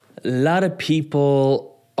A lot of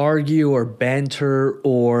people argue or banter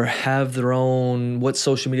or have their own what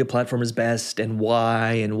social media platform is best and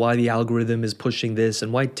why the algorithm is pushing this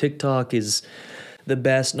and why TikTok is the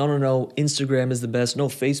best. No, Instagram is the best. No,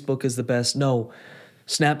 Facebook is the best. No,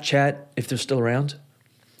 Snapchat, if they're still around.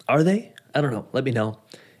 Are they? I don't know. Let me know.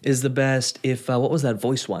 Is the best if, what was that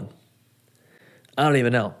voice one? I don't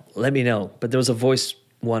even know. Let me know. But there was a voice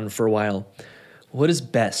one for a while. What is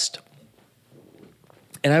best?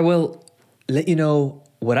 And I will let you know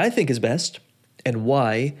what I think is best and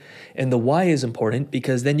why. And the why is important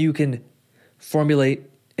because then you can formulate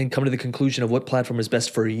and come to the conclusion of what platform is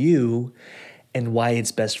best for you and why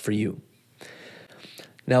it's best for you.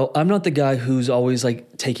 Now, I'm not the guy who's always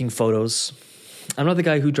like taking photos. I'm not the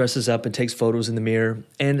guy who dresses up and takes photos in the mirror.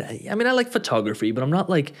 And I mean, I like photography, but I'm not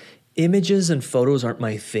like images and photos aren't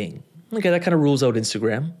my thing. Okay, that kind of rules out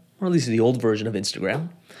Instagram, or at least the old version of Instagram.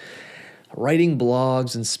 Writing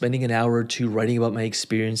blogs and spending an hour or two writing about my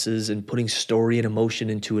experiences and putting story and emotion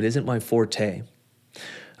into it isn't my forte.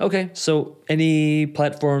 Okay, so any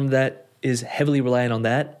platform that is heavily reliant on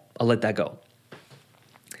that, I'll let that go.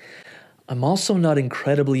 I'm also not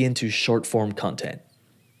incredibly into short form content.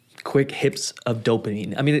 Quick hits of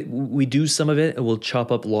dopamine. I mean, we do some of it and we'll chop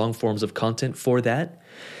up long forms of content for that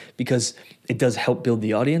because it does help build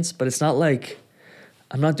the audience, but it's not like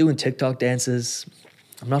I'm not doing TikTok dances.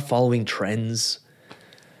 I'm not following trends.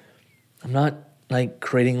 I'm not like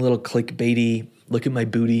creating little clickbaity, look at my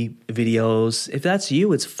booty videos. If that's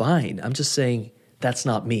you, it's fine. I'm just saying that's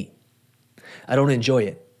not me. I don't enjoy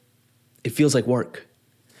it. It feels like work.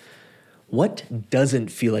 What doesn't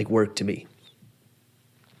feel like work to me?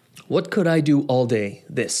 What could I do all day?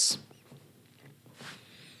 This.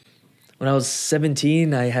 When I was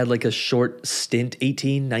 17, I had like a short stint,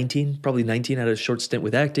 18, 19, probably 19, I had a short stint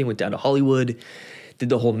with acting, went down to Hollywood, did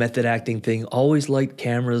the whole method acting thing, always liked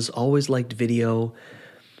cameras, always liked video.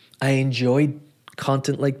 I enjoyed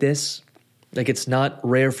content like this. Like it's not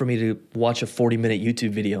rare for me to watch a 40-minute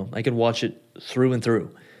YouTube video. I can watch it through and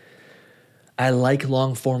through. I like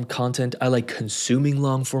long-form content. I like consuming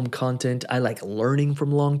long-form content. I like learning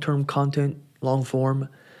from long-term content, long-form.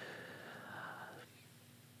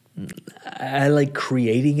 I like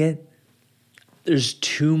creating it. There's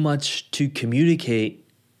too much to communicate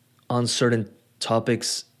on certain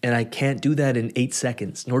topics, and I can't do that in 8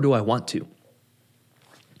 seconds, nor do I want to.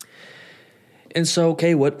 And so,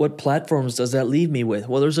 okay, what platforms does that leave me with?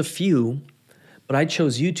 Well, there's a few, but I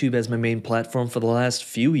chose YouTube as my main platform for the last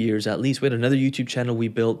few years at least. We had another YouTube channel we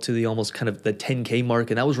built to the almost kind of the 10K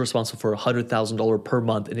mark, and that was responsible for $100,000 per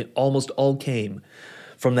month, and it almost all came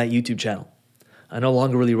from that YouTube channel. I no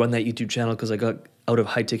longer really run that YouTube channel because I got out of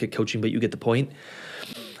high-ticket coaching, but you get the point.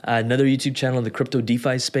 Another YouTube channel in the crypto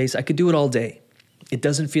DeFi space. I could do it all day. It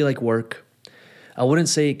doesn't feel like work. I wouldn't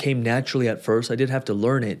say it came naturally at first. I did have to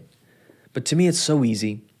learn it. But to me, it's so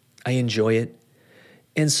easy. I enjoy it.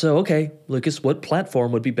 And so, okay, Lucas, what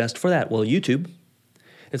platform would be best for that? Well, YouTube.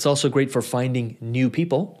 It's also great for finding new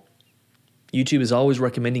people. YouTube is always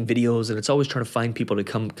recommending videos, and it's always trying to find people to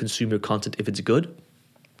come consume your content if it's good.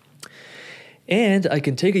 And I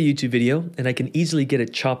can take a YouTube video, and I can easily get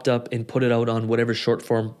it chopped up and put it out on whatever short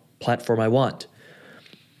form platform I want.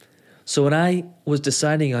 So when I was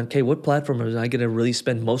deciding on, okay, what platform am I going to really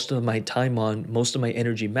spend most of my time on, most of my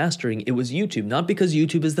energy mastering, it was YouTube. Not because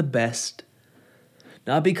YouTube is the best,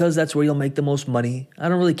 not because that's where you'll make the most money. I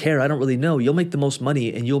don't really care. I don't really know. You'll make the most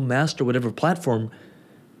money and you'll master whatever platform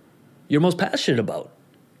you're most passionate about.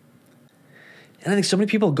 And I think so many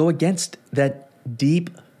people go against that deep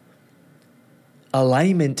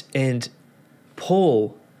alignment and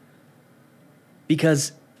pull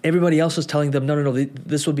because everybody else is telling them, no,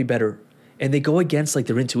 this would be better. And they go against like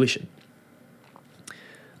their intuition.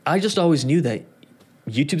 I just always knew that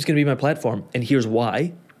YouTube's going to be my platform, and here's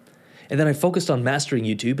why. And then I focused on mastering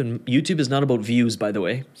YouTube, and YouTube is not about views, by the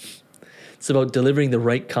way. It's about delivering the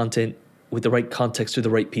right content with the right context to the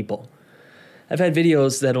right people. I've had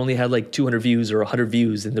videos that only had like 200 views or 100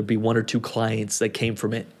 views, and there'd be 1 or 2 clients that came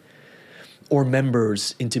from it, or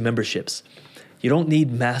members into memberships. You don't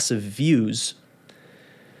need massive views.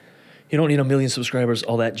 You don't need 1 million subscribers,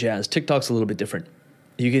 all that jazz. TikTok's a little bit different.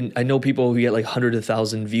 I know people who get like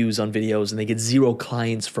 100,000 views on videos and they get 0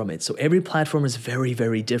 clients from it. So every platform is very,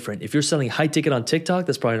 very different. If you're selling high ticket on TikTok,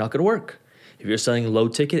 that's probably not going to work. If you're selling low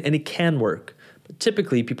ticket, and it can work, but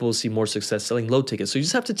typically people will see more success selling low ticket. So you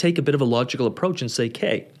just have to take a bit of a logical approach and say,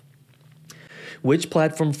 okay, which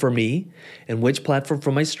platform for me and which platform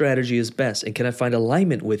for my strategy is best? And can I find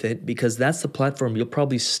alignment with it? Because that's the platform you'll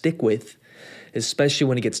probably stick with, especially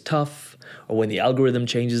when it gets tough or when the algorithm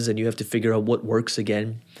changes and you have to figure out what works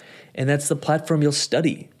again. And that's the platform you'll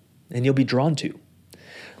study. and you'll be drawn to.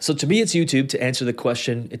 So to me, it's YouTube. To answer the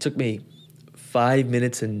question, it took me 5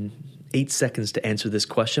 minutes and 8 seconds to answer this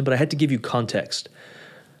question, but I had to give you context.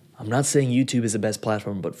 I'm not saying YouTube is the best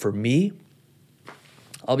platform, but for me,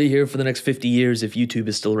 I'll be here for the next 50 years if YouTube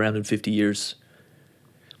is still around in 50 years,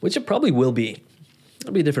 which it probably will be.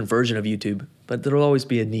 It'll be a different version of YouTube, but there'll always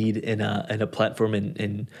be a need in a platform.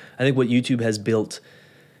 And I think what YouTube has built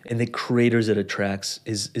and the creators it attracts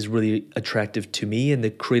is really attractive to me, and the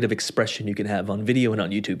creative expression you can have on video and on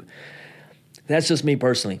YouTube. That's just me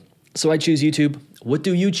personally. So I choose YouTube. What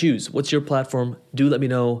do you choose? What's your platform? Do let me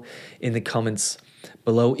know in the comments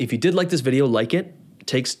below. If you did like this video, like it. It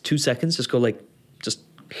takes 2 seconds. Just go just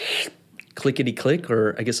clickety-click,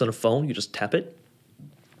 or I guess on a phone, you just tap it.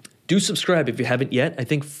 Do subscribe if you haven't yet. I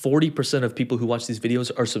think 40% of people who watch these videos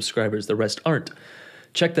are subscribers. The rest aren't.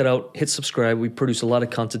 Check that out. Hit subscribe. We produce a lot of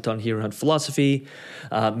content on here around philosophy,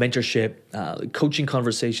 mentorship, coaching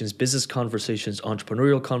conversations, business conversations,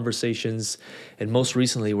 entrepreneurial conversations, and most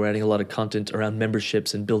recently, we're adding a lot of content around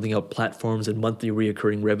memberships and building out platforms and monthly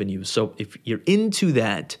reoccurring revenue. So if you're into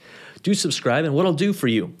that, do subscribe. And what I'll do for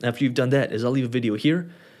you after you've done that is I'll leave a video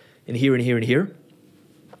here and here and here and here.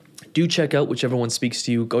 Do check out whichever one speaks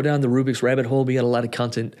to you. Go down the Rubik's rabbit hole. We got a lot of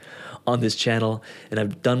content on this channel, and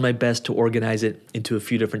I've done my best to organize it into a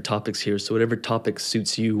few different topics here. So whatever topic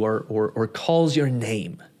suits you or calls your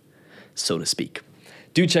name, so to speak.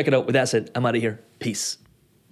 Do check it out. With that said, I'm out of here. Peace.